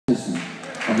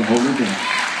the holy day.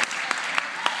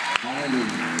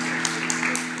 Hallelujah.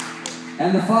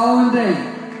 And the following day,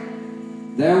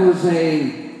 there was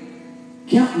a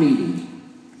camp meeting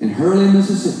in Hurley,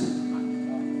 Mississippi.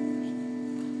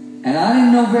 And I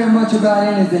didn't know very much about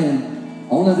anything.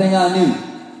 Only thing I knew,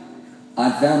 I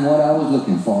found what I was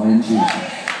looking for in Jesus.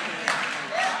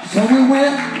 So we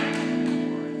went,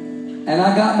 and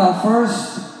I got my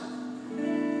first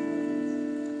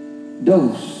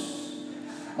dose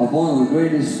of one of the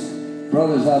greatest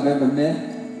brothers I've ever met.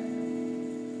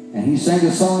 And he sang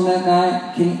a song that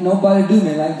night, "Can't Nobody Do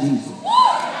Me Like Jesus."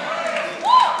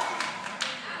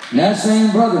 And that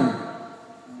same brother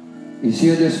is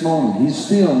here this morning. He's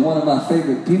still one of my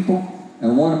favorite people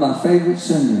and one of my favorite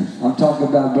singers. I'm talking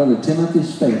about Brother Timothy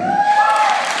Spade.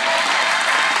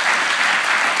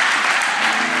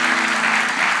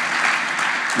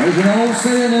 There's an old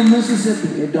saying in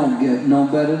Mississippi, it don't get no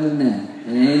better than that.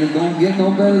 It ain't gonna get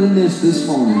no better than this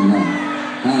morning. No.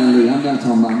 Hallelujah. I'm not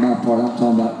talking about my part. I'm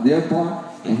talking about their part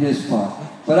and his part.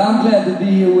 But I'm glad to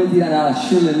be here with you, and I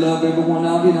surely love every one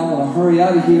of you. And I want to hurry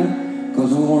out of here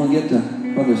because we want to get to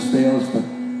Brother Spells. But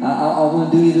I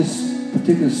want to do you this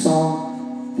particular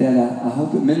song that I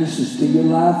hope it ministers to your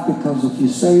life, because if you're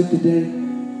saved today,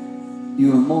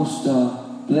 you are most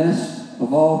blessed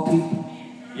of all people.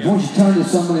 Yep. Won't you turn to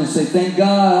somebody and say, "Thank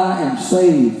God I am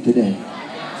saved today."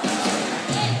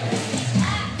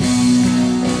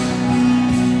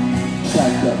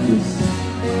 Track up this.